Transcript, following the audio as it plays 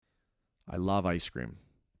I love ice cream,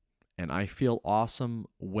 and I feel awesome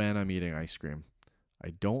when I'm eating ice cream.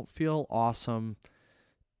 I don't feel awesome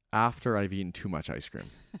after I've eaten too much ice cream.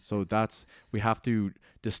 So we have to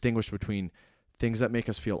distinguish between things that make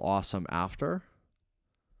us feel awesome after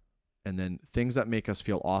and then things that make us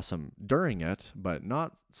feel awesome during it, but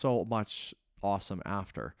not so much awesome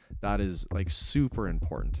after. That is like super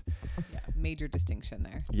important. Yeah, major distinction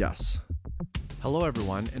there. Yes. Hello,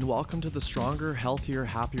 everyone, and welcome to the Stronger, Healthier,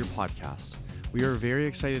 Happier podcast. We are very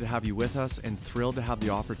excited to have you with us and thrilled to have the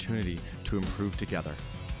opportunity to improve together.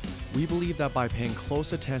 We believe that by paying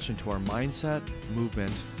close attention to our mindset,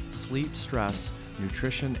 movement, sleep, stress,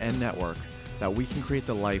 nutrition, and network, that we can create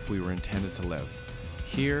the life we were intended to live.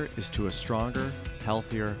 Here is to a stronger,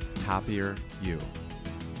 healthier, happier you.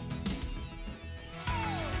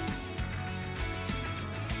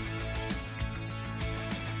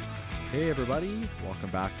 Hey everybody, welcome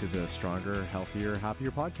back to the Stronger, Healthier,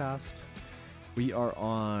 Happier podcast. We are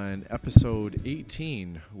on episode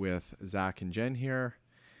 18 with Zach and Jen here.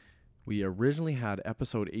 We originally had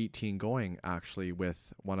episode 18 going actually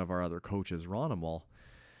with one of our other coaches, Ronimal.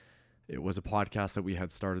 It was a podcast that we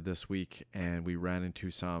had started this week and we ran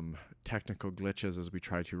into some technical glitches as we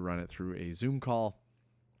tried to run it through a Zoom call.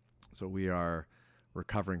 So we are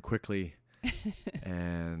recovering quickly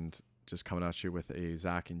and just coming at you with a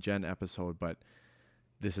Zach and Jen episode, but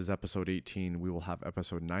this is episode 18. We will have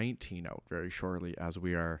episode 19 out very shortly as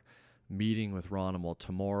we are meeting with Ronimal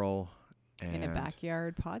tomorrow. And in a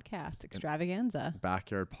backyard podcast extravaganza.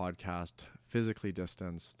 Backyard podcast, physically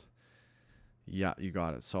distanced. Yeah, you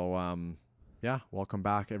got it. So, welcome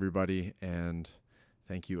back, everybody, and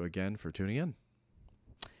thank you again for tuning in.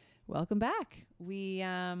 Welcome back. We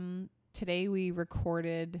today we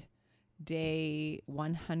recorded day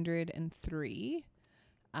 103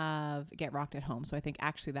 of Get Rocked at Home. So I think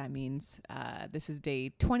actually that means this is day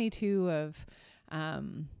 22 of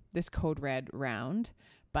this Code Red round.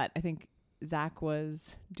 But I think Zach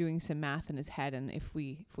was doing some math in his head, and if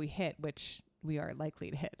we hit, which we are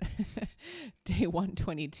likely to hit, day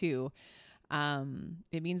 122,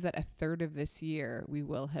 it means that a third of this year we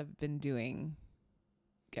will have been doing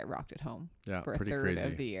Get Rocked at Home for a third crazy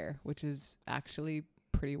of the year, which is actually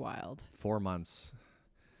pretty wild. 4 months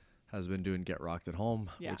has been doing Get Rocked at Home,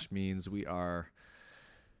 which means we are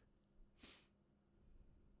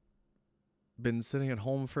been sitting at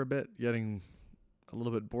home for a bit, getting a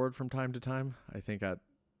little bit bored from time to time. I think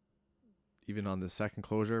even on the second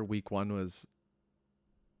closure, week one was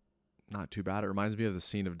not too bad. It reminds me of the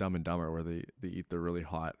scene of Dumb and Dumber where they eat the really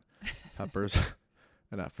hot peppers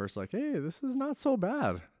and at first like, hey, this is not so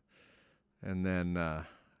bad. And then, and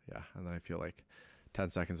then I feel like 10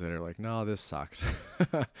 seconds later, like, no, this sucks.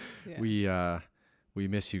 Yeah. We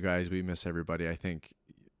miss you guys. We miss everybody. I think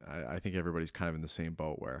everybody's kind of in the same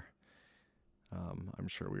boat where I'm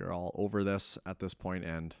sure we are all over this at this point.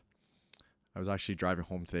 And I was actually driving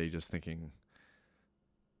home today just thinking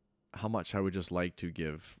how much I would just like to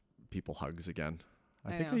give people hugs again.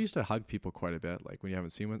 I think I used to hug people quite a bit. Like when you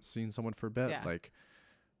haven't seen someone for a bit, like,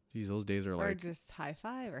 geez, those days are or just high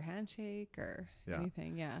five or handshake or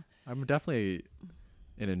anything. Yeah. I'm definitely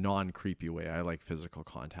in a non-creepy way. I like physical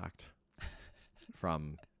contact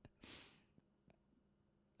from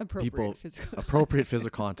appropriate physical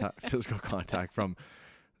contact from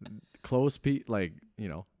close people, like,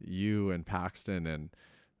 you and Paxton, and,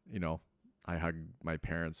 I hug my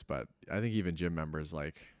parents, but I think even gym members,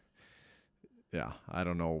 like, I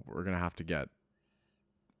don't know. We're going to have to get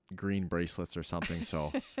green bracelets or something.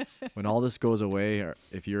 So when all this goes away, or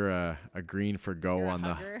if you're a green for go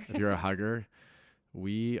if you're a hugger,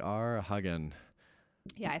 we are hugging.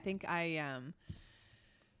 Yeah. I think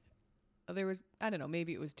there was, I don't know,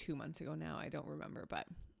 maybe it was 2 months ago now. I don't remember, but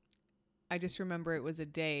I just remember it was a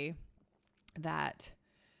day that,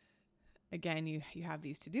 again, you have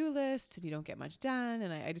these to-do lists and you don't get much done.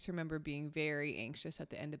 And I just remember being very anxious at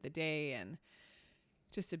the end of the day and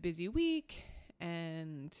just a busy week.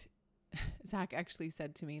 And Zach actually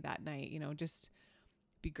said to me that night, just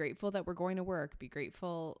be grateful that we're going to work. Be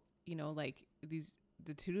grateful, like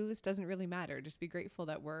the to-do list doesn't really matter. Just be grateful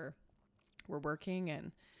that we're working.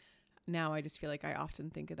 And now I just feel like I often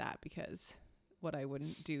think of that, because what I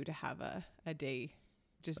wouldn't do to have a day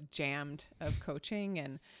just jammed of coaching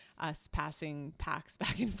and us passing packs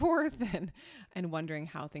back and forth and wondering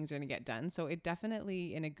how things are going to get done. So it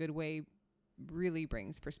definitely, in a good way, really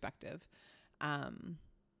brings perspective. And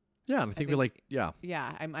I think we're like,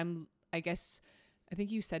 I guess I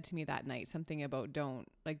think you said to me that night something about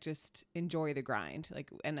just enjoy the grind.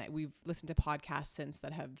 And we've listened to podcasts since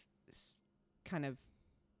that have kind of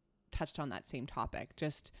touched on that same topic.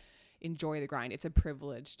 Just enjoy the grind. It's a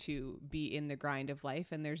privilege to be in the grind of life,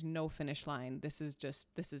 and there's no finish line. This is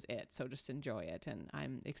it. So just enjoy it. And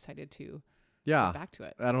I'm excited to get back to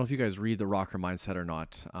it. I don't know if you guys read the Rocker Mindset or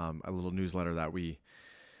not. A little newsletter that we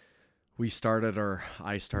started, or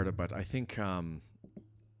I started, but I think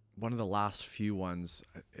one of the last few ones,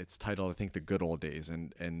 it's titled, I think, The Good Old Days.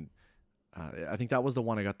 And I think that was the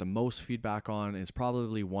one I got the most feedback on. It's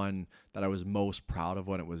probably one that I was most proud of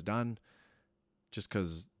when it was done, just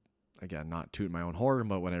because, again, not tooting my own horn,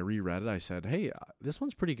 but when I reread it, I said, hey, this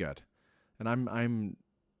one's pretty good. And I'm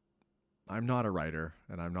not a writer,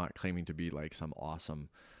 and I'm not claiming to be like some awesome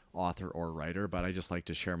author or writer, but I just like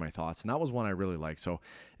to share my thoughts. And that was one I really liked. So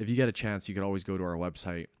if you get a chance, you could always go to our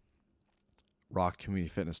website,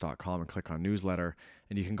 rockcommunityfitness.com, and click on newsletter,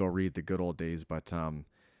 and you can go read The Good Old Days. But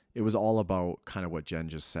it was all about kind of what Jen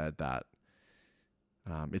just said, that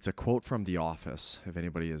it's a quote from The Office. If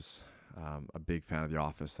anybody is a big fan of The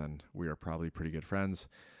Office, then we are probably pretty good friends,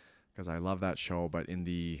 because I love that show. But in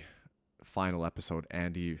the final episode,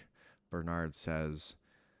 Andy Bernard says,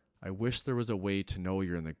 I wish there was a way to know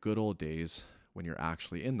you're in the good old days when you're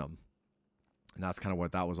actually in them. And that's kind of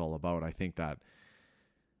what that was all about. I think that,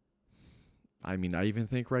 I even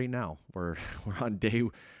think right now we're on day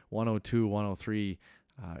 102, 103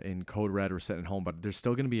 in Code Red. We're sitting at home, but there's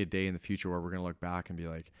still going to be a day in the future where we're going to look back and be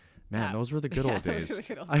like, man, those were the good old days.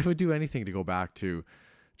 I would do anything to go back to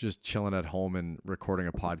just chilling at home and recording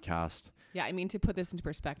a podcast. Yeah, to put this into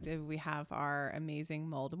perspective, we have our amazing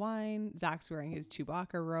mulled wine. Zach's wearing his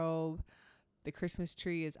Chewbacca robe. The Christmas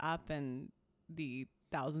tree is up, and the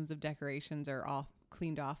thousands of decorations are all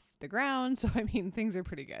cleaned off the ground. So, things are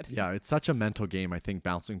pretty good. Yeah, it's such a mental game, I think,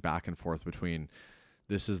 bouncing back and forth between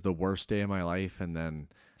this is the worst day of my life, and then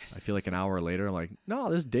I feel like an hour later, I'm like, no,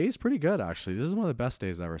 this day's pretty good, actually. This is one of the best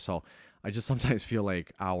days ever. So I just sometimes feel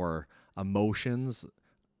like our emotions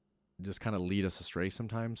just kind of lead us astray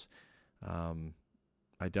sometimes.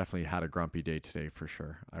 I definitely had a grumpy day today for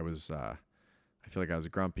sure. I feel like I was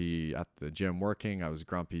grumpy at the gym working. I was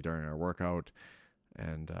grumpy during our workout,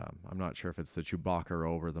 and I'm not sure if it's the Chewbacca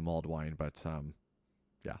robe or the mulled wine, but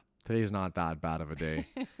yeah, today's not that bad of a day.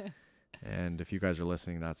 And if you guys are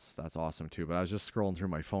listening, that's awesome too. But I was just scrolling through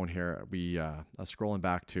my phone here. I was scrolling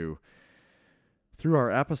back through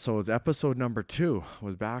our episodes. Episode number 2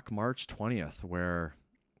 was back March 20th, where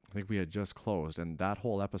I think we had just closed, and that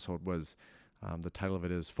whole episode was, the title of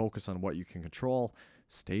it is Focus on What You Can Control,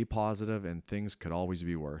 Stay Positive, and Things Could Always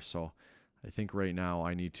Be Worse. So I think right now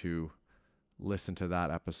I need to listen to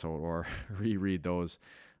that episode or reread those.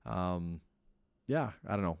 Yeah,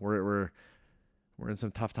 I don't know. We're in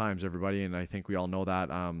some tough times, everybody, and I think we all know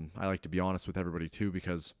that. I like to be honest with everybody too,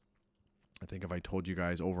 because I think if I told you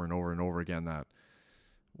guys over and over and over again that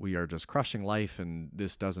we are just crushing life and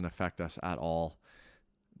this doesn't affect us at all,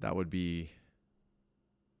 that would be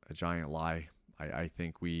a giant lie. I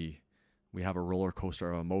think we have a roller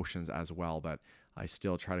coaster of emotions as well, but I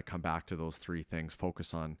still try to come back to those 3 things.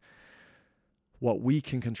 Focus on what we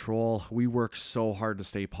can control. We work so hard to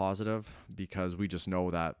stay positive because we just know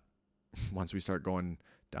that once we start going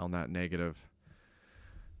down that negative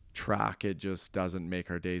track, it just doesn't make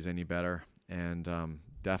our days any better. And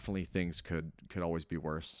definitely things could always be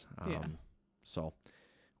worse. So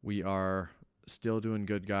we are still doing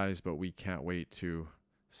good, guys, but we can't wait to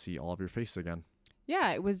see all of your faces again.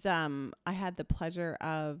 Yeah, it was, I had the pleasure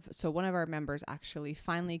of, so one of our members actually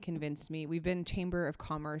finally convinced me. We've been Chamber of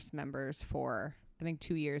Commerce members for, I think,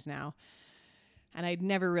 2 years now. And I'd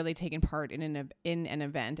never really taken part in an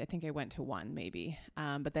event. I think I went to one maybe.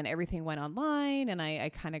 But then everything went online, and I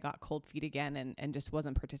kind of got cold feet again and just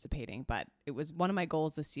wasn't participating. But it was one of my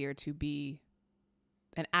goals this year to be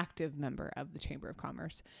an active member of the Chamber of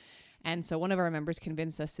Commerce. And so one of our members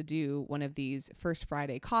convinced us to do one of these First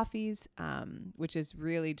Friday coffees, which is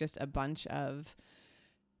really just a bunch of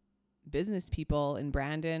business people in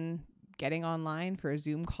Brandon getting online for a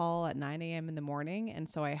Zoom call at 9 a.m. in the morning. And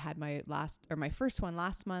so I had my first one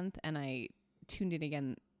last month, and I tuned in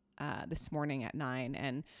again this morning at 9.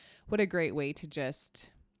 And what a great way to just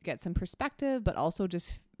get some perspective, but also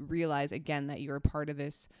just realize again that you're a part of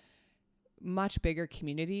this much bigger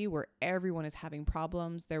community where everyone is having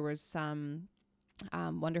problems. There was some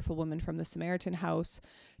wonderful woman from the Samaritan House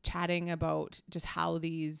chatting about just how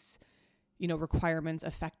these, requirements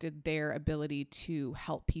affected their ability to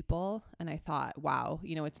help people. And I thought, wow,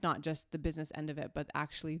 it's not just the business end of it, but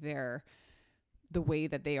actually the way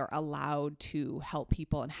that they are allowed to help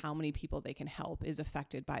people and how many people they can help is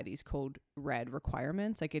affected by these Code Red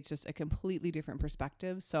requirements. Like, it's just a completely different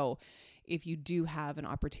perspective. So if you do have an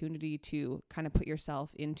opportunity to kind of put yourself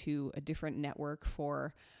into a different network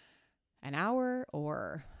for an hour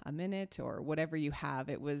or a minute or whatever you have.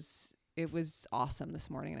 It was awesome this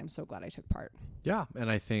morning, and I'm so glad I took part. Yeah. And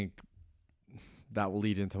I think that will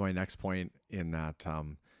lead into my next point in that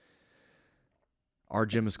our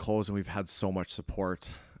gym is closed and we've had so much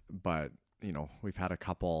support, but we've had a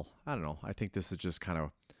couple, I don't know, I think this is just kind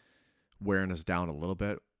of wearing us down a little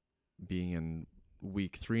bit, being in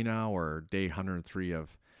week 3 now, or day 103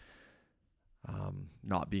 of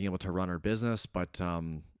not being able to run our business. But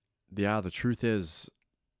the truth is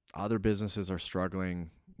other businesses are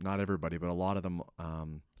struggling. Not everybody, but a lot of them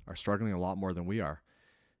are struggling a lot more than we are.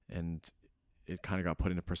 And it kind of got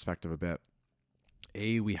put into perspective a bit.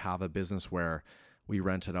 We have a business where we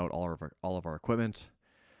rented out all of our equipment.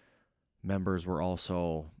 Members were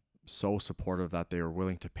also so supportive that they were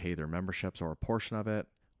willing to pay their memberships or a portion of it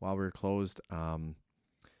while we were closed.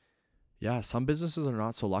 Some businesses are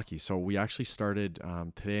not so lucky. So we actually started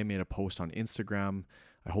today. I made a post on Instagram.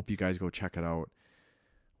 I hope you guys go check it out.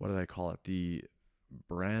 What did I call it? The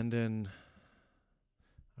Brandon.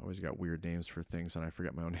 I always got weird names for things and I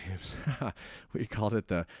forget my own names. We called it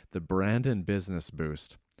the Brandon Business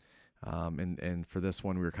Boost. And for this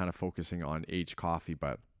one, we were kind of focusing on H Coffee,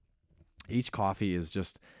 but H Coffee is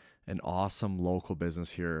just an awesome local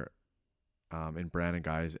business here in Brandon,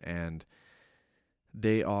 guys. And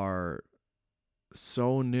they are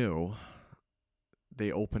so new.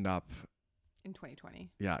 They opened up in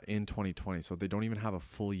 2020. Yeah, in 2020. So they don't even have a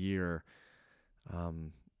full year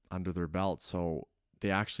under their belt. So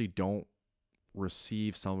they actually don't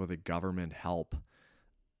receive some of the government help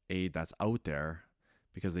aid that's out there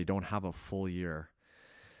because they don't have a full year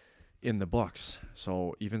in the books.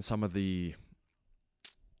 So even some of the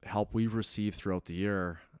help we've received throughout the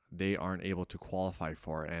year, they aren't able to qualify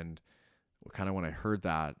for. And kind of when I heard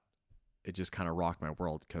that, it just kind of rocked my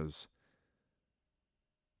world, because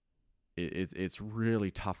it's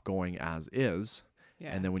really tough going as is.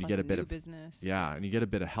 Yeah, and then when you get a bit of business, and you get a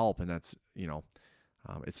bit of help, and that's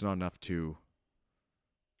it's not enough to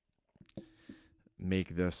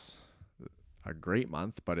make this a great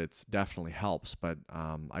month, but it's definitely helps. But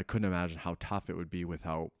I couldn't imagine how tough it would be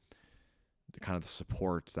without the kind of the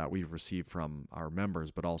support that we've received from our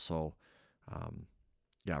members, but also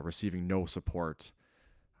receiving no support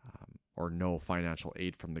or no financial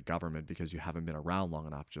aid from the government because you haven't been around long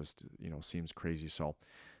enough just seems crazy. So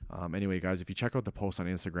anyway, guys, if you check out the post on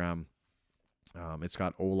Instagram, it's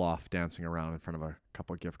got Olaf dancing around in front of a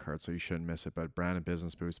couple of gift cards, so you shouldn't miss it. But Brandon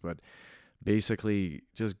Business Boost. But basically,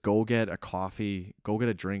 just go get a coffee, go get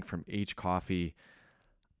a drink from H Coffee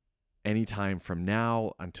anytime from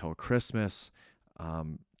now until Christmas.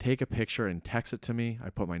 Take a picture and text it to me. I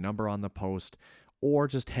put my number on the post, or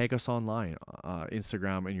just tag us online,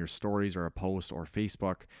 Instagram in your stories or a post, or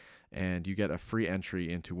Facebook, and you get a free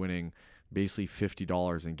entry into winning basically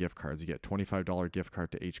 $50 in gift cards. You get $25 gift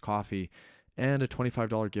card to H Coffee and a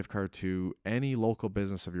 $25 gift card to any local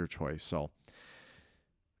business of your choice. So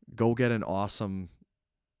go get an awesome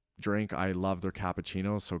drink. I love their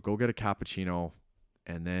cappuccinos. So go get a cappuccino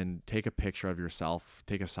and then take a picture of yourself,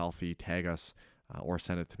 take a selfie, tag us, or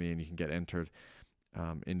send it to me, and you can get entered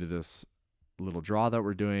into this little draw that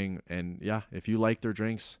we're doing. And yeah, if you like their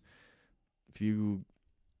drinks, if you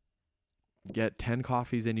get 10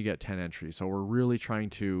 coffees, then you get 10 entries. So we're really trying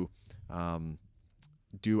to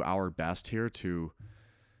do our best here to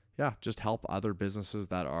just help other businesses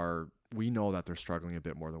that we know that they're struggling a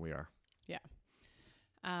bit more than we are. Yeah.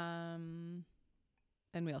 And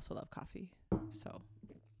we also love coffee. So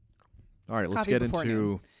all right, let's get into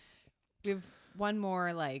noon. We have one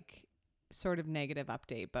more sort of negative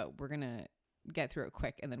update, but we're going to get through it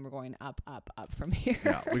quick, and then we're going up from here.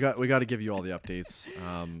 Yeah, we got to give you all the updates.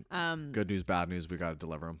 Good news, bad news, we got to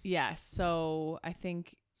deliver them. Yeah, so I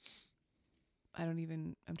think I'm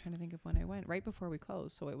trying to think of when I went right before we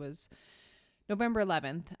closed. So it was November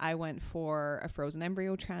 11th. I went for a frozen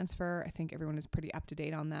embryo transfer. I think everyone is pretty up to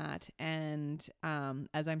date on that. And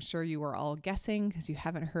as I'm sure you are all guessing, because you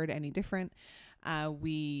haven't heard any different,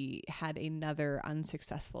 we had another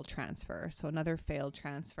unsuccessful transfer. So another failed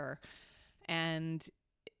transfer. And,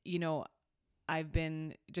 I've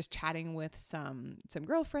been just chatting with some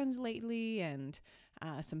girlfriends lately and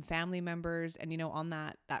some family members. And, on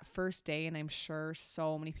that first day, and I'm sure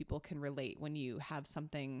so many people can relate, when you have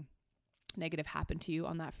something negative happen to you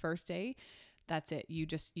on that first day, that's it.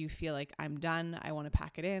 You feel like, I'm done. I want to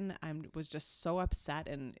pack it in. Was just so upset.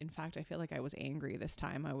 And in fact, I feel like I was angry this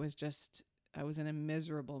time. I was in a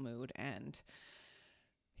miserable mood and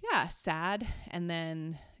sad. And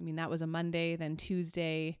then, that was a Monday. Then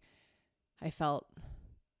Tuesday, I felt,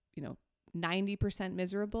 90%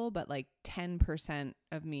 miserable, but 10%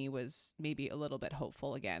 of me was maybe a little bit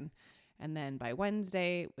hopeful again. And then by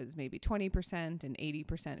Wednesday it was maybe 20% and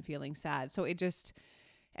 80% feeling sad. So it just,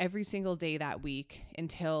 every single day that week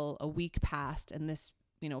until a week passed, and this,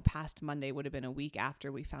 past Monday would have been a week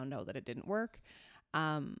after we found out that it didn't work.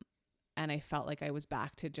 And I felt like I was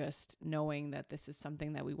back to just knowing that this is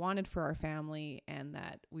something that we wanted for our family and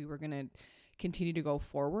that we were going to continue to go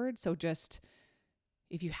forward. So just,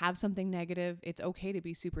 if you have something negative, it's okay to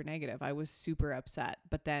be super negative. I was super upset,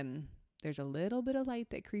 but then there's a little bit of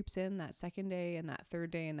light that creeps in that second day and that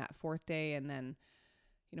third day and that fourth day. And then,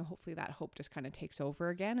 hopefully that hope just kind of takes over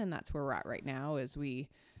again. And that's where we're at right now, is we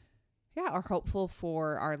are hopeful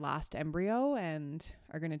for our last embryo and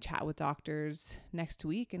are going to chat with doctors next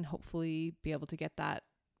week and hopefully be able to get that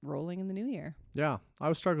rolling in the new year. Yeah, I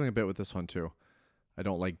was struggling a bit with this one too. I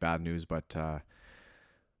don't like bad news, but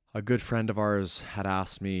a good friend of ours had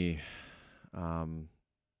asked me,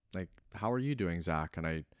 like, how are you doing, Zach? And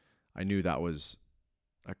I knew that was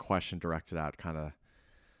a question directed at kind of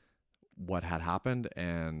what had happened.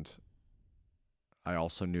 And I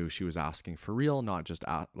also knew she was asking for real, not just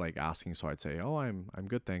asking. So I'd say, oh, I'm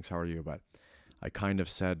good. Thanks. How are you? But I kind of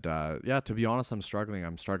said, to be honest, I'm struggling.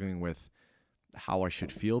 I'm struggling with how I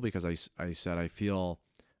should feel, because I said, I feel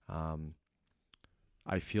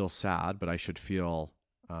sad, but I should feel,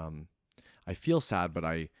 I feel sad, but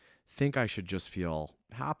I think I should just feel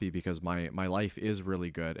happy because my life is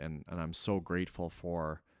really good. And I'm so grateful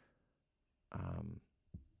for,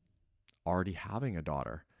 already having a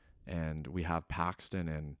daughter. And we have Paxton,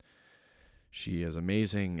 and she is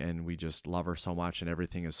amazing, and we just love her so much, and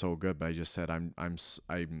everything is so good. But I just said, I'm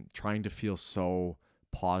trying to feel so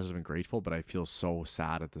positive and grateful, but I feel so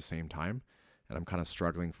sad at the same time. And I'm kind of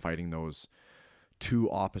struggling fighting those two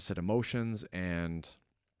opposite emotions. And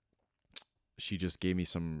she just gave me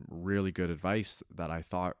some really good advice that I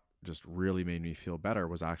thought just really made me feel better.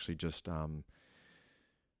 Was actually just,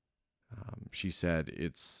 she said,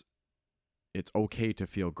 it's okay to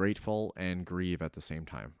feel grateful and grieve at the same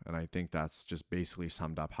time. And I think that's just basically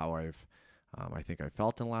summed up how I think I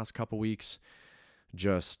felt in the last couple weeks.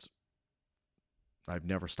 Just, I've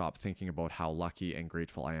never stopped thinking about how lucky and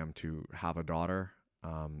grateful I am to have a daughter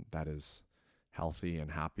that is healthy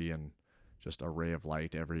and happy and just a ray of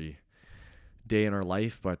light every day in our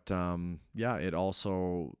life. But it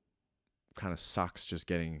also kind of sucks just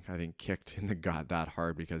getting, I think, kicked in the gut that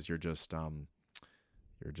hard, because you're just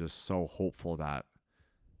so hopeful that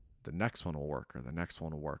the next one will work or the next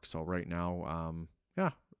one will work. So right now,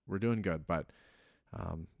 we're doing good, but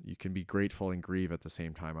you can be grateful and grieve at the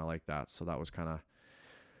same time. I like that. So that was kind of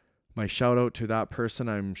my shout out to that person.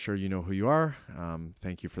 I'm sure you know who you are.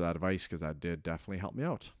 Thank you for that advice, because that did definitely help me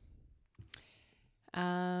out.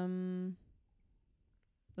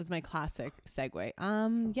 Was my classic segue.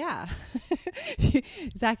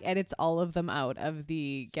 Zach edits all of them out of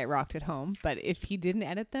the Get Rocked at Home, but if he didn't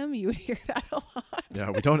edit them, you would hear that a lot. Yeah,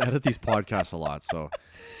 we don't edit these podcasts a lot, so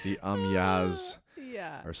the yas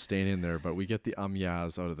are staying in there, but we get the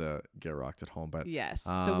yas out of the Get Rocked at Home. But yes,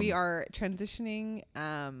 so we are transitioning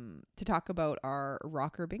to talk about our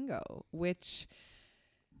rocker bingo, which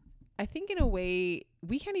I think in a way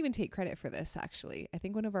we can't even take credit for this. Actually, I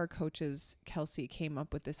think one of our coaches, Kelsey, came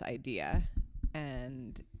up with this idea,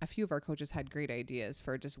 and a few of our coaches had great ideas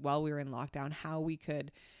for just while we were in lockdown, how we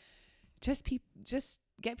could just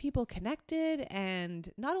get people connected and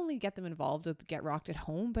not only get them involved with Get Rocked at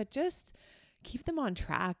Home, but just keep them on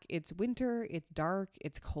track. It's winter, it's dark,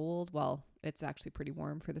 it's cold. Well, it's actually pretty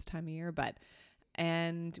warm for this time of year,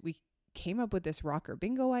 and we came up with this rocker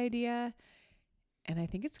bingo idea. And I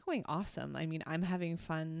think it's going awesome. I mean, I'm having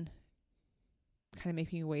fun kind of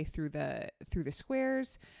making a way through the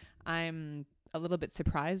squares. I'm a little bit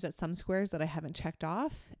surprised at some squares that I haven't checked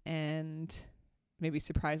off, and maybe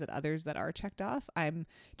surprised at others that are checked off.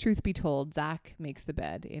 Truth be told, Zach makes the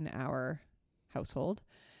bed in our household.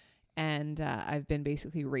 And I've been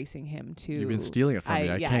basically racing him to... You've been stealing it from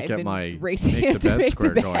me. I can't get my racing make the bed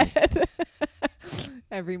square going.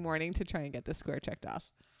 Every morning to try and get the square checked off.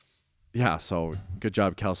 Yeah, so good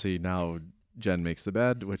job, Kelsey. Now Jen makes the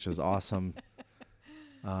bed, which is awesome.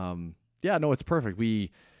 It's perfect. I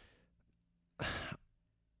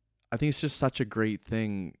think it's just such a great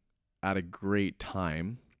thing at a great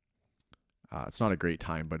time. It's not a great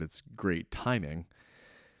time, but it's great timing,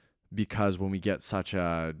 because when we get such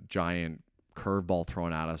a giant curveball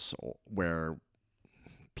thrown at us where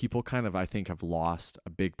people kind of, I think, have lost a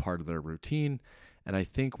big part of their routine. And I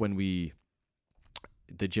think when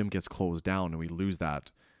the gym gets closed down and we lose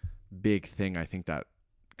that big thing, I think that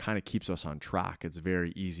kind of keeps us on track. It's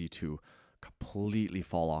very easy to completely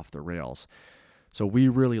fall off the rails. So we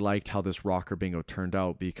really liked how this rocker bingo turned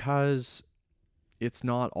out, because it's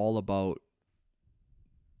not all about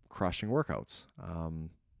crushing workouts.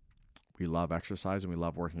 We love exercise and we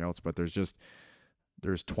love working outs, but there's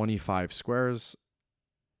 25 squares.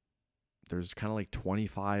 There's kind of like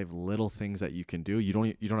 25 little things that you can do. You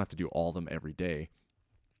don't have to do all of them every day,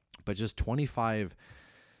 but just 25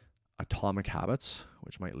 atomic habits,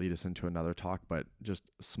 which might lead us into another talk, but just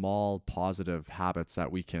small positive habits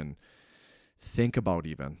that we can think about,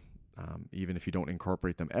 even if you don't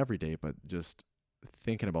incorporate them every day, but just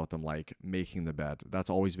thinking about them, like making the bed. That's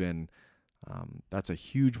always been, that's a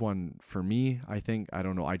huge one for me. I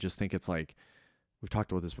don't know. I just think it's like, we've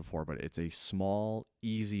talked about this before, but it's a small,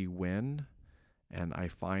 easy win. And I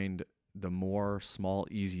find the more small,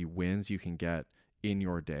 easy wins you can get in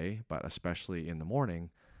your day, but especially in the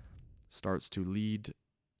morning, starts to lead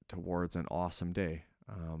towards an awesome day.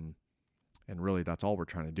 And really, that's all we're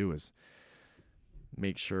trying to do, is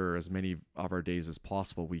make sure as many of our days as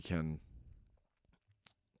possible we can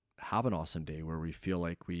have an awesome day where we feel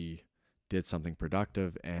like we did something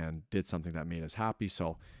productive and did something that made us happy.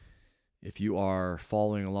 So if you are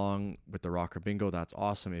following along with the Rocker Bingo, that's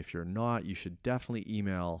awesome. If you're not, you should definitely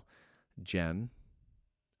email Jen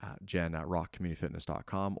at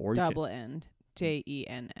rockcommunityfitness.com, or double end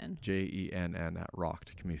JENN at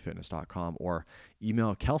rockedcommunityfitness.com, or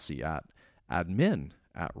email Kelsey at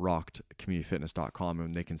admin@rockedcommunityfitness.com,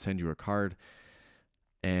 and they can send you a card.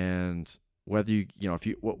 And whether you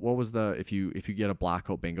if you get a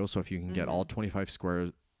blackout bingo, so if you can get all 25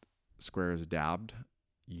 squares dabbed,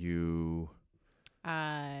 you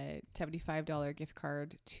 $75 gift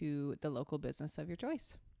card to the local business of your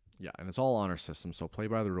choice. Yeah, and it's all honor system, so play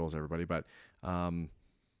by the rules, everybody. But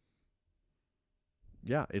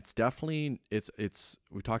yeah, it's definitely it's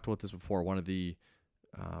we talked about this before. One of the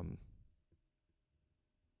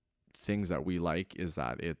things that we like is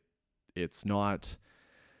that it's not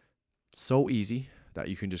so easy that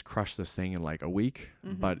you can just crush this thing in like a week,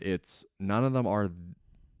 but it's none of them are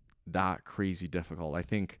that crazy difficult. I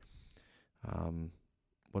think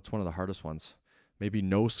what's one of the hardest ones? Maybe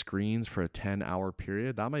no screens for a 10-hour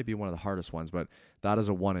period. That might be one of the hardest ones, but that is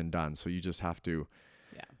a one and done. So you just have to,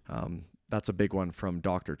 that's a big one from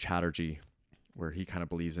Dr. Chatterjee, where he kind of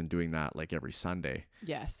believes in doing that like every Sunday.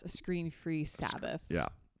 Yes, a screen-free Sabbath. Yeah.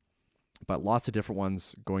 But lots of different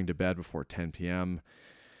ones: going to bed before 10 p.m.,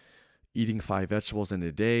 eating 5 vegetables in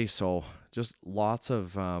a day. So just lots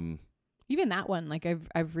of... even that one, like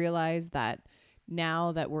I've realized that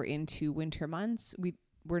now that we're into winter months,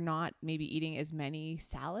 we're not maybe eating as many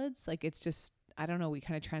salads. Like it's just, I don't know, we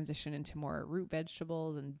kind of transition into more root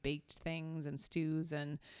vegetables and baked things and stews.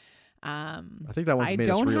 And I think that one's made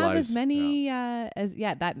us realize. I don't have as many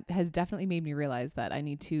that has definitely made me realize that I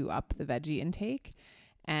need to up the veggie intake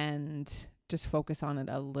and just focus on it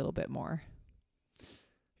a little bit more.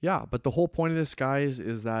 Yeah, but the whole point of this, guys,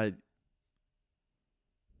 is that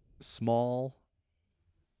small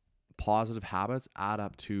positive habits add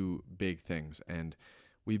up to big things. And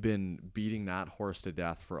we've been beating that horse to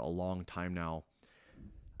death for a long time now.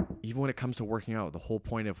 Even when it comes to working out, the whole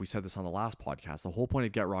point of, we said this on the last podcast, the whole point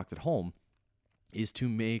of Get Rocked at Home is to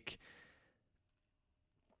make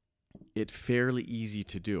it fairly easy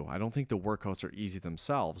to do. I don't think the workouts are easy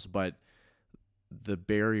themselves, but the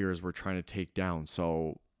barriers we're trying to take down.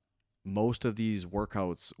 So most of these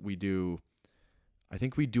workouts we do, I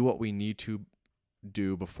think we do what we need to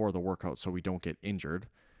do before the workout so we don't get injured.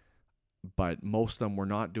 But most of them, we're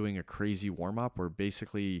not doing a crazy warm-up. We're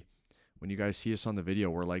basically, when you guys see us on the video,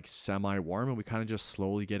 we're like semi-warm, and we kind of just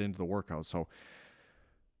slowly get into the workout. So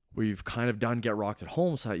we've kind of done Get Rocked at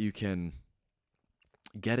Home so that you can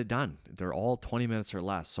get it done. They're all 20 minutes or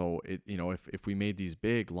less. So if we made these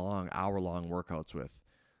big, long, hour-long workouts with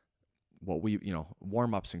what we,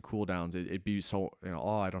 warm-ups and cool downs, it'd be so,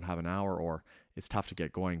 I don't have an hour, or it's tough to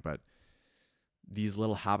get going. But these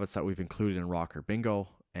little habits that we've included in Rocker Bingo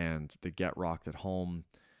and the Get Rocked at Home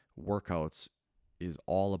workouts is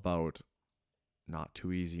all about not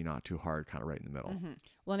too easy, not too hard, kind of right in the middle. Mm-hmm.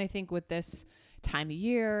 Well, and I think with this time of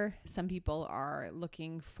year, some people are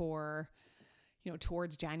looking for,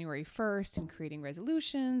 towards January 1st and creating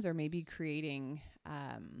resolutions, or maybe creating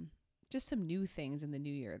just some new things in the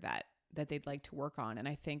new year that they'd like to work on. And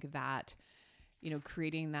I think that,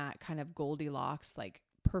 creating that kind of Goldilocks, like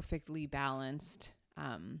perfectly balanced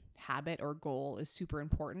habit or goal is super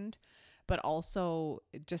important. But also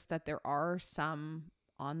just that there are some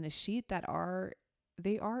on the sheet that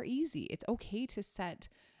they are easy. It's okay to set,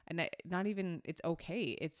 and not even it's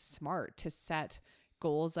okay, it's smart to set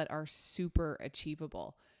goals that are super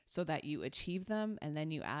achievable, so that you achieve them and then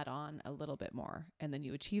you add on a little bit more, and then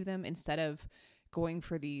you achieve them, instead of going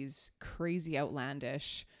for these crazy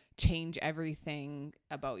outlandish change everything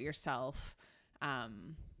about yourself.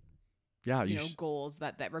 Yeah, you know, goals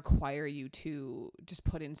that require you to just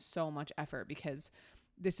put in so much effort, because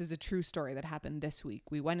this is a true story that happened this week.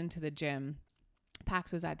 We went into the gym,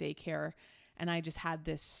 Pax was at daycare, and I just had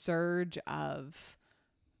this surge of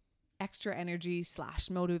extra energy /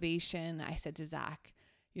 motivation. I said to Zach,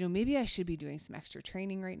 you know, maybe I should be doing some extra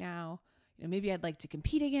training right now. You know, maybe I'd like to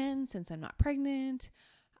compete again since I'm not pregnant.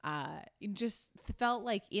 It just felt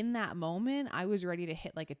like in that moment, I was ready to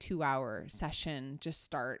hit like a 2-hour session, just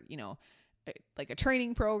start, you know, like a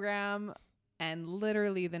training program. And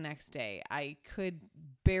literally the next day, I could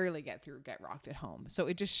barely get rocked at home. So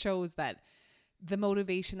it just shows that the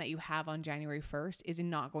motivation that you have on January 1st is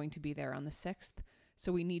not going to be there on the 6th.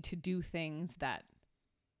 So we need to do things that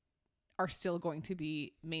are still going to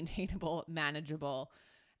be maintainable, manageable,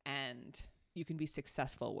 and you can be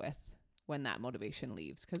successful with when that motivation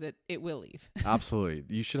leaves, because it will leave. Absolutely.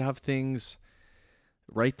 You should have things,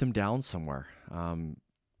 write them down somewhere.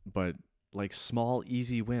 But like small,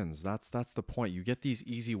 easy wins. That's the point. You get these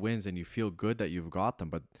easy wins and you feel good that you've got them,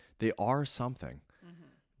 but they are something. Mm-hmm.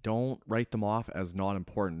 Don't write them off as not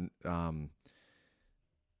important.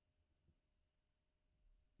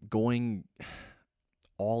 Going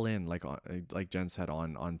all in, like Jen said,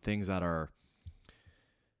 on things that are,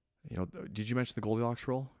 you know, did you mention the Goldilocks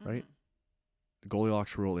rule, right? The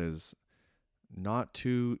Goldilocks rule is not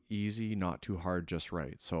too easy, not too hard, just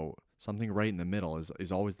right. So something right in the middle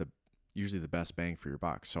is always usually the best bang for your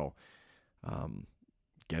buck. So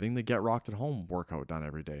getting the Get Rocked at Home workout done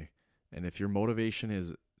every day. And if your motivation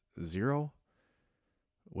is 0,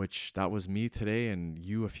 which that was me today and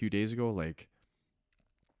you a few days ago, like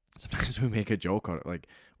sometimes we make a joke on it. Like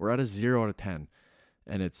we're at a 0 out of 10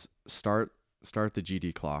 and it's start the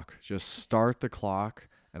GD clock. Just start the clock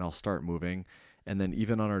and I'll start moving. And then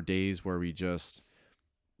even on our days where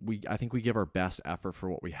I think we give our best effort for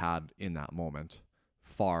what we had in that moment,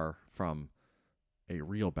 far from a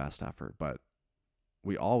real best effort, but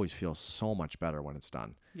we always feel so much better when it's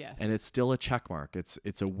done. Yes. And it's still a check mark. It's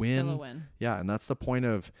a win. Still a win. Yeah. And that's the point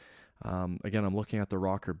of, again, I'm looking at the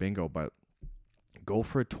Rocker Bingo, but go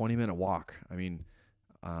for a 20-minute walk. I mean,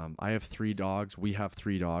 I have 3 dogs. We have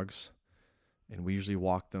 3 dogs and we usually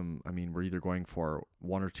walk them. I mean, we're either going for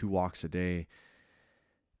 1 or 2 walks a day.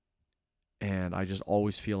 And I just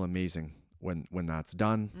always feel amazing when that's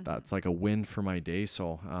done. Mm-hmm. That's like a win for my day.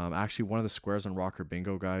 So actually one of the squares on Rocker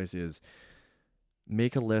Bingo, guys, is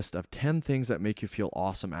make a list of 10 things that make you feel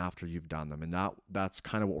awesome after you've done them. And that's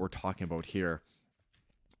kind of what we're talking about here.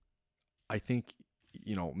 I think,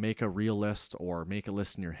 you know, make a real list or make a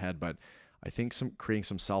list in your head, but I think creating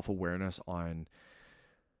some self-awareness on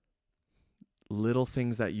little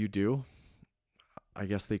things that you do. I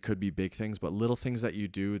guess they could be big things, but little things that you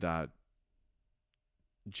do that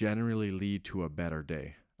generally lead to a better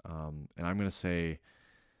day. And I'm going to say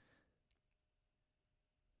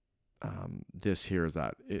this here is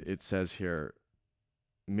that it says here,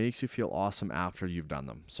 makes you feel awesome after you've done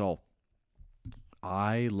them. So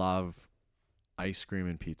I love ice cream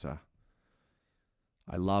and pizza.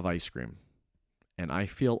 I love ice cream. And I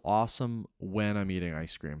feel awesome when I'm eating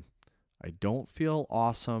ice cream. I don't feel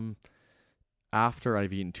awesome after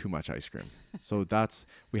I've eaten too much ice cream. So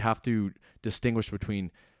we have to distinguish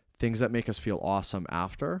between things that make us feel awesome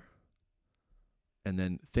after and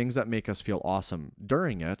then things that make us feel awesome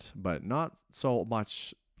during it, but not so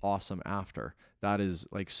much awesome after. That is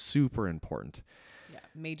like super important. Yeah,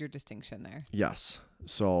 major distinction there. Yes.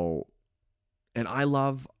 So, and I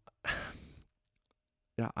love,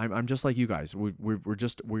 yeah, I'm just like you guys.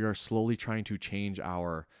 We are slowly trying to change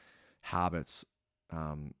our habits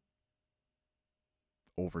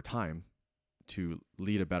over time to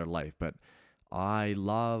lead a better life. But I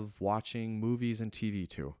love watching movies and TV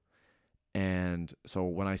too. And so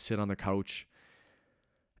when I sit on the couch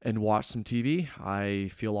and watch some TV, I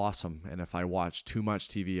feel awesome. And if I watch too much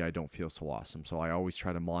TV, I don't feel so awesome. So I always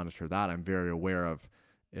try to monitor that. I'm very aware of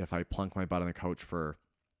if I plunk my butt on the couch for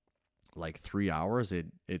like 3 hours,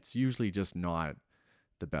 it's usually just not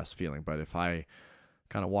the best feeling. But if I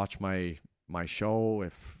kind of watch my show,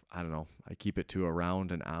 if I don't know, I keep it to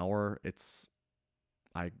around an hour,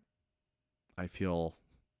 I feel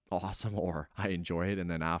awesome or I enjoy it,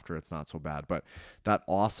 and then after it's not so bad. But that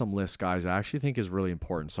awesome list, guys, I actually think is really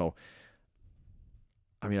important. So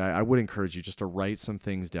I mean, I would encourage you just to write some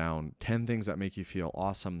things down, 10 things that make you feel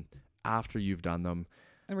awesome after you've done them.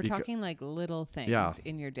 And we're talking like little things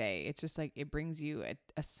in your day. It's just like it brings you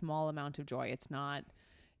a small amount of joy. It's not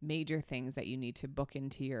major things that you need to book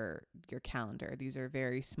into your calendar. These are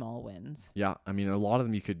very small wins. Yeah. I mean, a lot of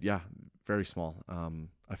them you could, very small.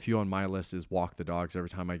 A few on my list is walk the dogs every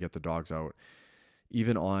time I get the dogs out.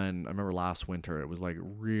 Even I remember last winter, it was like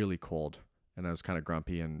really cold and I was kind of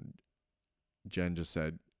grumpy, and Jen just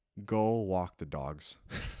said, go walk the dogs.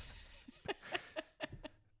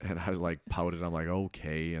 And I was like pouted. I'm like,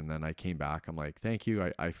 okay. And then I came back. I'm like, thank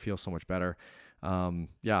you. I feel so much better.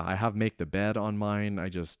 I have make the bed on mine. I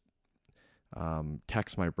just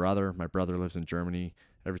text my brother. My brother lives in Germany.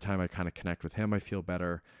 Every time I kind of connect with him, I feel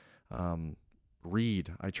better.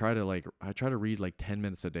 Read. I try to read like 10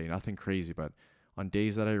 minutes a day. Nothing crazy, but on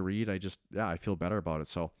days that I read, I feel better about it.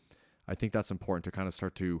 So I think that's important to kind of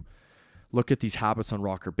start to look at these habits on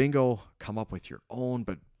Rocker Bingo, come up with your own,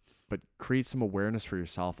 but create some awareness for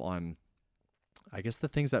yourself on, I guess, the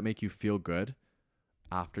things that make you feel good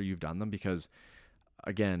after you've done them. Because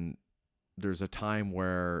again, there's a time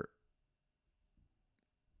where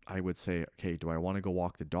I would say, okay, do I want to go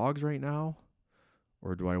walk the dogs right now?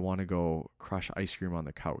 Or do I want to go crush ice cream on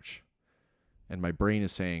the couch? And my brain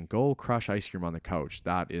is saying, go crush ice cream on the couch.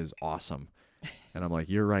 That is awesome. And I'm like,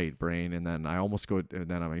 you're right, brain. And then I almost go, and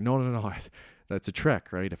then I'm like, no. That's a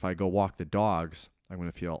trick, right? If I go walk the dogs, I'm going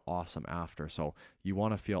to feel awesome after. So you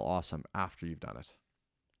want to feel awesome after you've done it.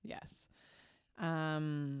 Yes.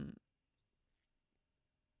 I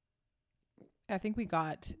think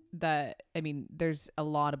there's a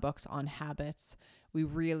lot of books on habits. We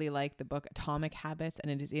really like the book Atomic Habits, and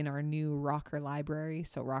it is in our new Rocker library.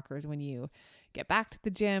 So Rockers, when you get back to the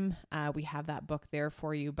gym, we have that book there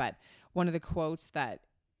for you. But one of the quotes that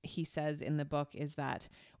he says in the book is that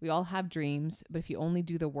we all have dreams, but if you only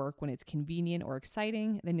do the work when it's convenient or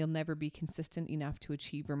exciting, then you'll never be consistent enough to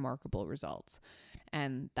achieve remarkable results.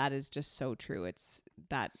 And that is just so true. It's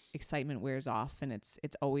that excitement wears off, and it's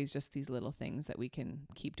always just these little things that we can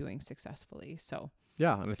keep doing successfully. So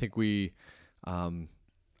yeah, and I think we,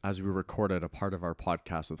 as we recorded a part of our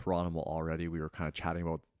podcast with Ronimal already, we were kind of chatting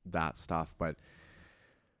about that stuff. But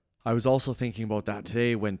I was also thinking about that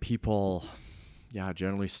today when people,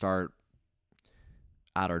 generally start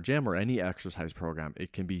at our gym or any exercise program.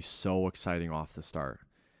 It can be so exciting off the start.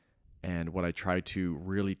 And what I try to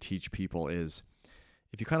really teach people is,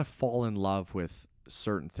 if you kind of fall in love with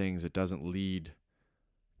certain things, it doesn't lead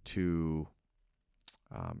to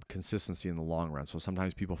consistency in the long run. So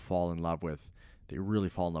sometimes people they really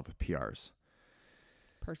fall in love with PRs.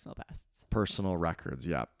 Personal bests. Personal records.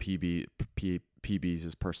 Yeah. PBs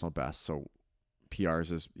is personal best. So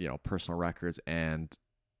PRs is, personal records, and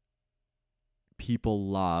people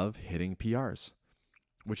love hitting PRs,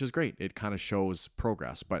 which is great. It kind of shows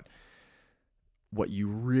progress, but what you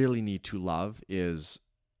really need to love is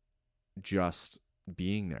just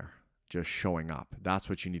being there, just showing up. That's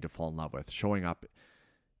what you need to fall in love with. Showing up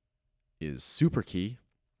is super key,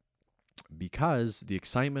 because the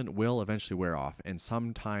excitement will eventually wear off. And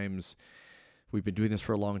sometimes, we've been doing this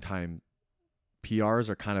for a long time, PRs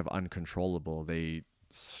are kind of uncontrollable. They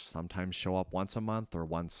sometimes show up once a month or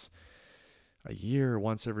once a year,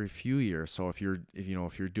 once every few years. So if you're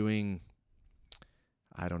doing,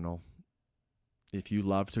 I don't know, if you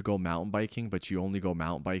love to go mountain biking, but you only go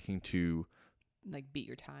mountain biking to like beat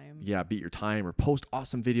your time. Yeah, beat your time or post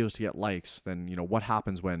awesome videos to get likes, then what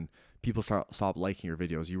happens when people stop liking your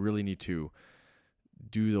videos? You really need to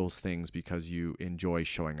do those things because you enjoy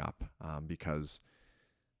showing up, because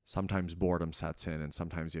sometimes boredom sets in and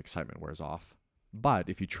sometimes the excitement wears off. But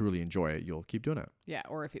if you truly enjoy it, you'll keep doing it. Yeah,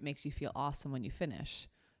 or if it makes you feel awesome when you finish,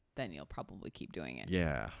 then you'll probably keep doing it.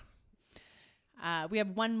 Yeah. We have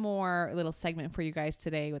one more little segment for you guys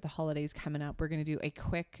today with the holidays coming up. We're going to do a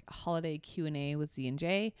quick holiday Q&A with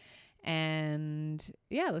Z&J. And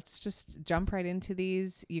yeah, let's just jump right into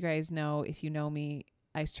these. You guys know, if you know me,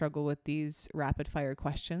 I struggle with these rapid fire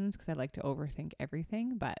questions because I like to overthink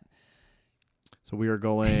everything, but so we are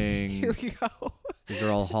going. Here we go. These are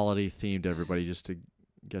all holiday themed, everybody, just to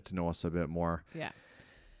get to know us a bit more. Yeah.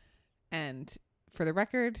 And for the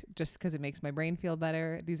record, just because it makes my brain feel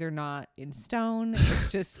better, these are not in stone.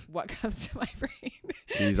 It's just what comes to my brain.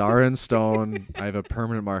 These are in stone. I have a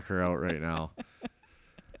permanent marker out right now.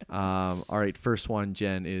 All right. First one,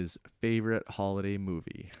 Jen, is favorite holiday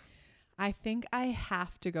movie. I think I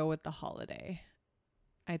have to go with The Holiday.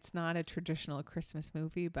 It's not a traditional Christmas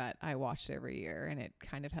movie, but I watch it every year, and it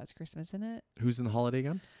kind of has Christmas in it. Who's in The Holiday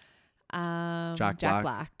again? Jack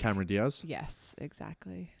Black. Cameron Diaz? Yes,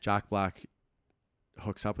 exactly. Jack Black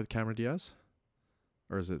hooks up with Cameron Diaz?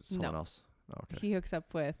 Or is it someone else? Oh, okay. He hooks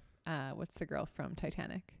up with, what's the girl from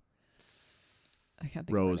Titanic? I can't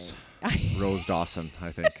think Rose. of her name. Rose Dawson,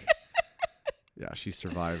 I think. Yeah, she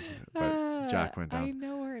survived, but Jack went down. I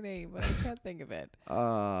know her name, but I can't think of it.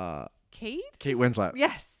 Kate? Kate Winslet.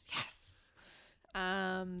 Yes.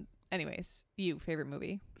 Anyways, favorite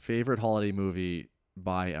movie? Favorite holiday movie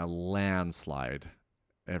by a landslide,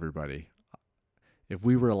 everybody. If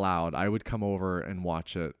we were allowed, I would come over and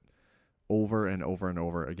watch it over and over and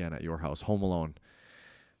over again at your house. Home Alone.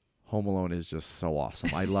 Home Alone is just so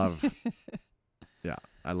awesome. I love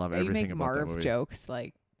I love everything you make about that Marv movie. jokes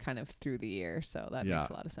like kind of through the year, so that makes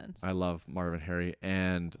a lot of sense. I love Marv and Harry.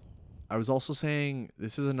 And I was also saying,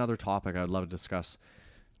 this is another topic I'd love to discuss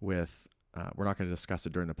with, we're not going to discuss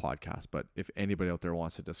it during the podcast, but if anybody out there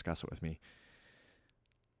wants to discuss it with me.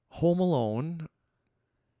 Home Alone,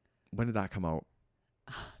 when did that come out?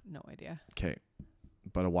 No idea. Okay,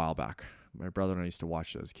 but a while back. My brother and I used to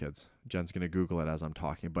watch it as kids. Jen's going to Google it as I'm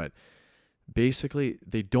talking, but basically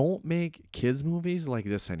they don't make kids movies like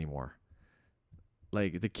this anymore.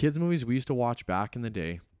 Like the kids movies we used to watch back in the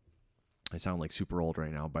day, I sound like super old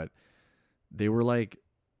right now, but they were like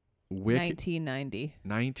 1990.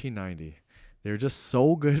 1990. They're just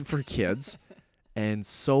so good for kids and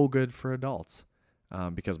so good for adults.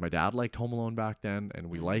 Because my dad liked Home Alone back then and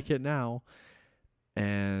we like it now.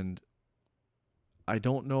 And I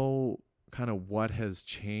don't know kind of what has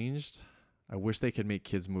changed. I wish they could make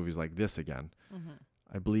kids movies like this again. Mm-hmm.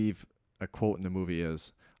 I believe a quote in the movie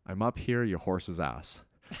is, "I'm up here, your horse's ass."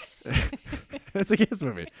 It's a kids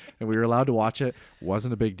movie. And we were allowed to watch it.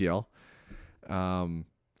 Wasn't a big deal.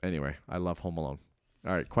 Anyway, I love Home Alone.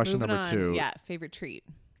 All right, question Moving number on. 2. Yeah, favorite treat.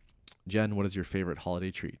 Jen, what is your favorite holiday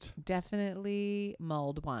treat? Definitely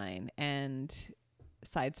mulled wine. And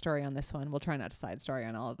side story on this one. We'll try not to side story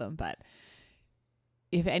on all of them, but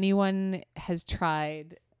if anyone has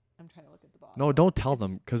tried, I'm trying to look at the bottle. No, don't tell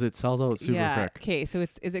them because it sells out super quick. Okay, so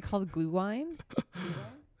is it called glue wine?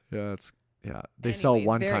 Yeah, they sell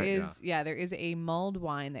one there kind. there is a mulled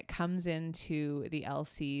wine that comes into the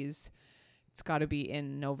LCs. It's got to be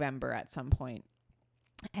in November at some point.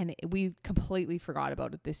 And we completely forgot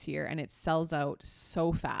about it this year, and it sells out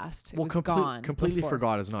so fast. It was gone. Completely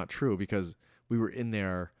forgot is not true because we were in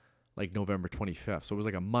there like November 25th, so it was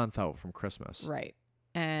like a month out from Christmas. Right,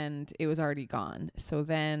 and it was already gone. So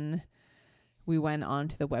then we went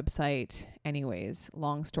onto the website. Anyways,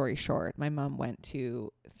 long story short, my mom went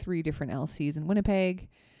to 3 different LCs in Winnipeg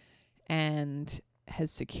and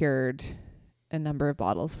has secured a number of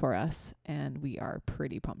bottles for us, and we are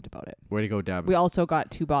pretty pumped about it. Way to go, Deb. We also got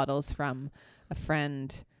 2 bottles from a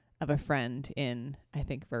friend of a friend in, I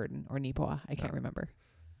think, Verdun or Nipoa. I can't remember.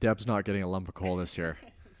 Deb's not getting a lump of coal this year.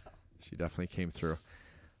 She definitely came through.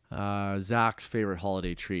 Zach's favorite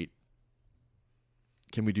holiday treat.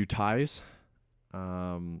 Can we do ties?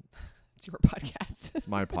 It's your podcast. It's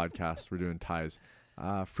my podcast. We're doing ties.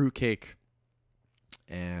 Fruitcake.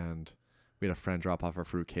 And we had a friend drop off our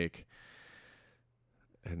fruitcake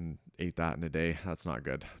and ate that in a day. That's not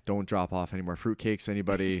good. Don't drop off any more fruitcakes,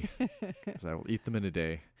 anybody, because I will eat them in a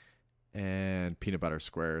day. And peanut butter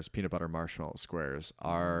squares, peanut butter marshmallow squares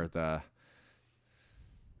are the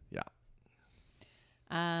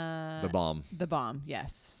bomb. The bomb,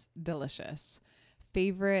 yes. Delicious.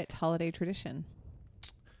 Favorite holiday tradition?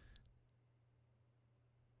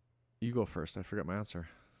 You go first. I forgot my answer.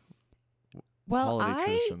 Well, Holiday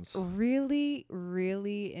traditions. I really,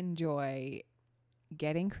 really enjoy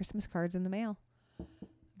getting Christmas cards in the mail.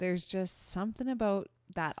 There's just something about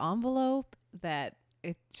that envelope that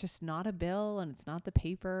it's just not a bill and it's not the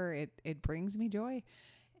paper. It brings me joy.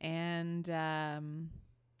 And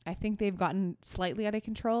I think they've gotten slightly out of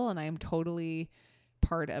control, and I am totally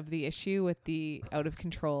part of the issue with the out of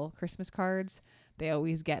control Christmas cards. They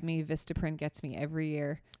always get me. Vistaprint gets me every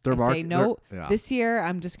year. This year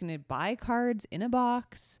I'm just going to buy cards in a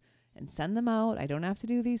box and send them out. I don't have to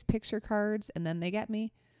do these picture cards. And then they get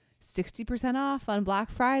me 60% off on Black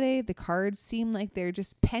Friday. The cards seem like they're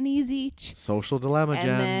just pennies each. Social dilemma, Jen.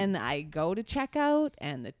 And then I go to checkout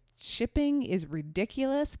and the shipping is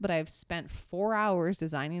ridiculous, but I've spent 4 hours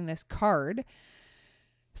designing this card.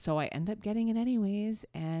 So I end up getting it anyways.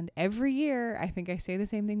 And every year, I think I say the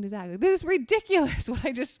same thing to Zach. Like, this is ridiculous what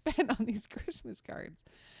I just spent on these Christmas cards.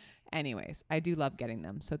 Anyways, I do love getting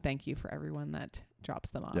them. So thank you for everyone that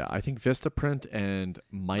drops them off. Yeah, I think Vistaprint and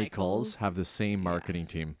Michaels have the same marketing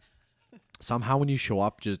team. Somehow when you show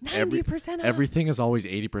up, just 90% off. Everything is always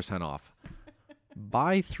 80% off.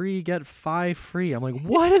 Buy 3, get 5 free. I'm like,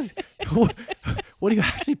 what do you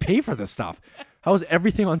actually pay for this stuff? How is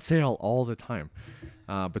everything on sale all the time?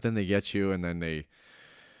 But then they get you, and then they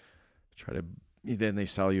they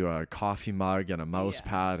sell you a coffee mug and a mouse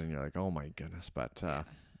pad, and you're like, oh my goodness. But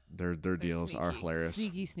their deals are hilarious.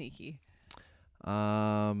 Sneaky.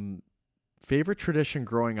 Favorite tradition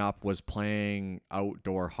growing up was playing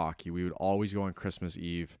outdoor hockey. We would always go on Christmas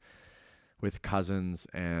Eve with cousins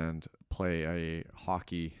and play a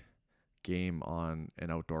hockey game on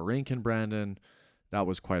an outdoor rink in Brandon. That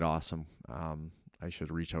was quite awesome. I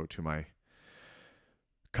should reach out to my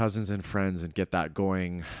cousins and friends and get that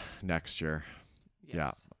going next year. Yes.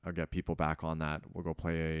 Yeah, I'll get people back on that. We'll go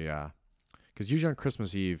play because usually on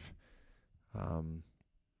Christmas Eve,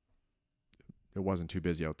 it wasn't too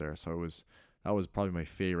busy out there. So that was probably my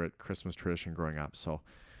favorite Christmas tradition growing up. So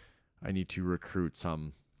I need to recruit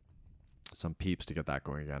some peeps to get that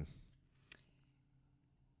going again.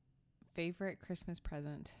 Favorite Christmas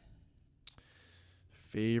present?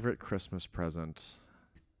 Favorite Christmas present?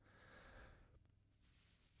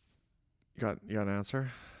 You got an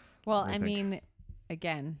answer? Well, I mean,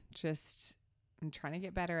 again, just I'm trying to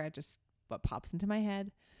get better at just what pops into my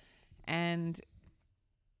head. And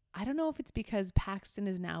I don't know if it's because Paxton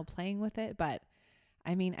is now playing with it, but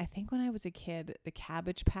I mean, I think when I was a kid, the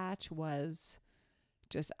Cabbage Patch was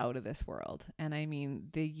just out of this world. And I mean,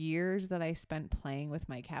 the years that I spent playing with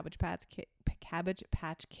my Cabbage Patch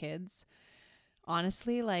kids,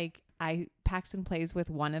 honestly, like Paxton plays with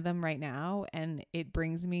one of them right now, and it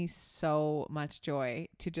brings me so much joy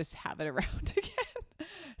to just have it around again.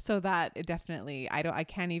 So that it definitely, I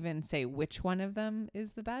can't even say which one of them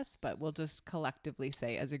is the best, but we'll just collectively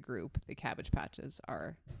say as a group, the Cabbage Patches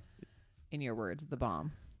are, in your words, the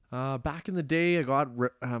bomb. Back in the day, I got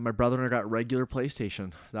my brother and I got regular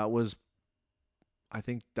PlayStation. I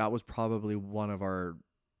think that was probably one of our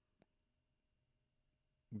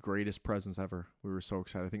greatest presents ever. We were so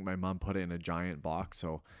excited. I think my mom put it in a giant box,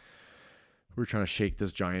 so we were trying to shake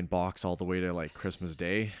this giant box all the way to like Christmas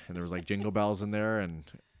Day, and there was like jingle bells in there,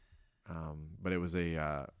 and but it was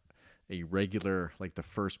a regular, like the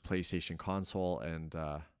first PlayStation console, and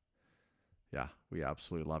yeah, we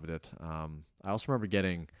absolutely loved it. I also remember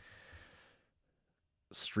getting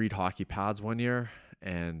street hockey pads one year,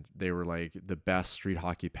 and they were like the best street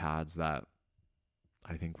hockey pads that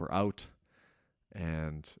I think were out.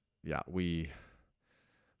 And yeah, we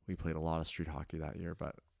played a lot of street hockey that year,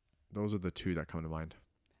 but those are the two that come to mind.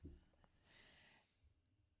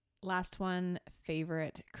 Last one,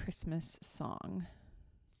 favorite Christmas song.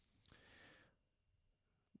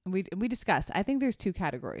 We discussed. I think there's two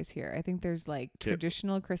categories here. I think there's like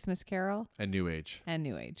traditional Christmas carol and new age.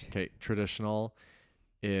 Okay, traditional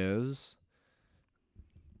is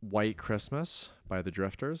White Christmas by the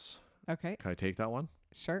Drifters. Okay. Can I take that one?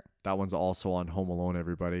 Sure. That one's also on Home Alone,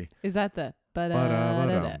 everybody. Is that the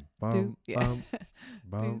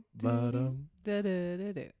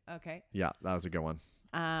Okay. Yeah, that was a good one.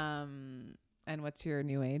 And what's your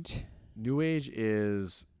new age? New age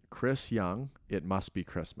is Chris Young, It Must Be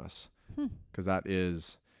Christmas. Because that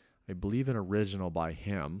is, I believe, an original by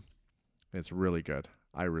him. It's really good.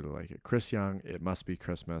 I really like it. Chris Young, It Must Be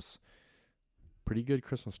Christmas. Pretty good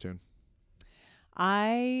Christmas tune.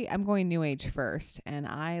 I am going new age first, and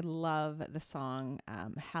I love the song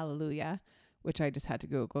Hallelujah, which I just had to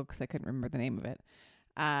Google because I couldn't remember the name of it.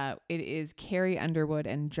 It is Carrie Underwood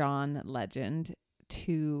and John Legend,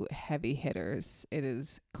 two heavy hitters. It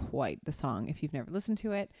is quite the song if you've never listened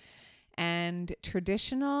to it. And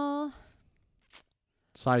traditional.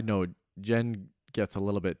 Side note, Jen gets a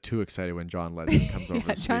little bit too excited when John Legend comes over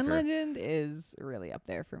the speaker. John Legend is really up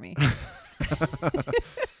there for me.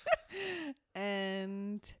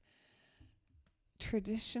 And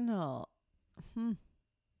traditional,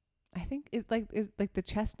 I think it's like the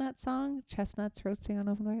chestnut song, chestnuts roasting on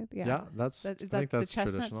open fire. Yeah, that's the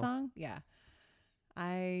chestnut song. Yeah,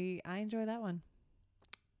 I enjoy that one.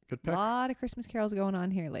 Good pick. A lot of Christmas carols going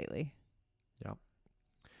on here lately. Yeah.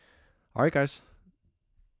 All right, guys.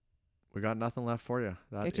 We got nothing left for you.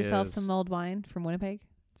 Get yourself some mulled wine from Winnipeg.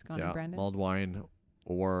 It's gone in Brandon. Mulled wine.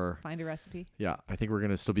 Or find a recipe. Yeah, I think we're going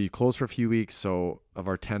to still be closed for a few weeks. So of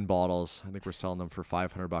our 10 bottles, I think we're selling them for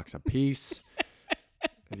 $500 a piece.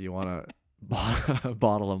 If you want a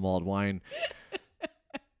bottle of mulled wine.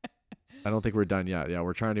 I don't think we're done yet. Yeah,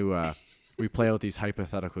 we're trying to, we play out these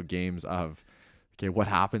hypothetical games of, okay, what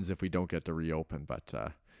happens if we don't get to reopen? But,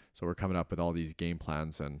 so we're coming up with all these game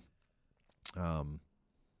plans and,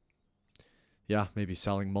 yeah, maybe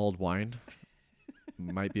selling mulled wine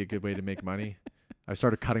might be a good way to make money. I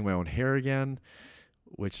started cutting my own hair again,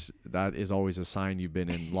 which that is always a sign you've been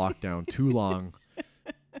in lockdown too long,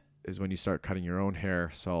 is when you start cutting your own hair.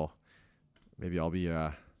 So maybe I'll be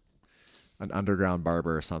an underground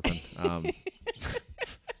barber or something.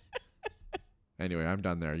 Anyway, I'm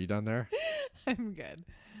done there. You done there? I'm good.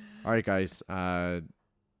 All right, guys.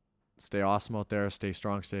 Stay awesome out there. Stay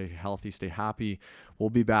strong, stay healthy, stay happy. We'll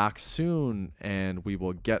be back soon, and we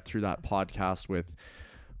will get through that podcast with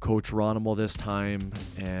Coach Ronimo this time.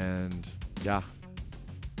 And yeah.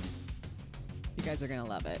 You guys are going to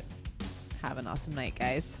love it. Have an awesome night,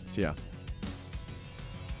 guys. See ya.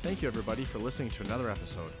 Thank you, everybody, for listening to another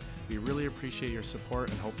episode. We really appreciate your support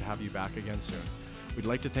and hope to have you back again soon. We'd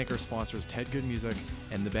like to thank our sponsors, Ted Good Music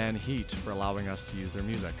and the band Heat, for allowing us to use their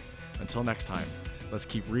music. Until next time, let's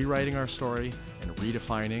keep rewriting our story and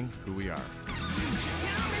redefining who we are.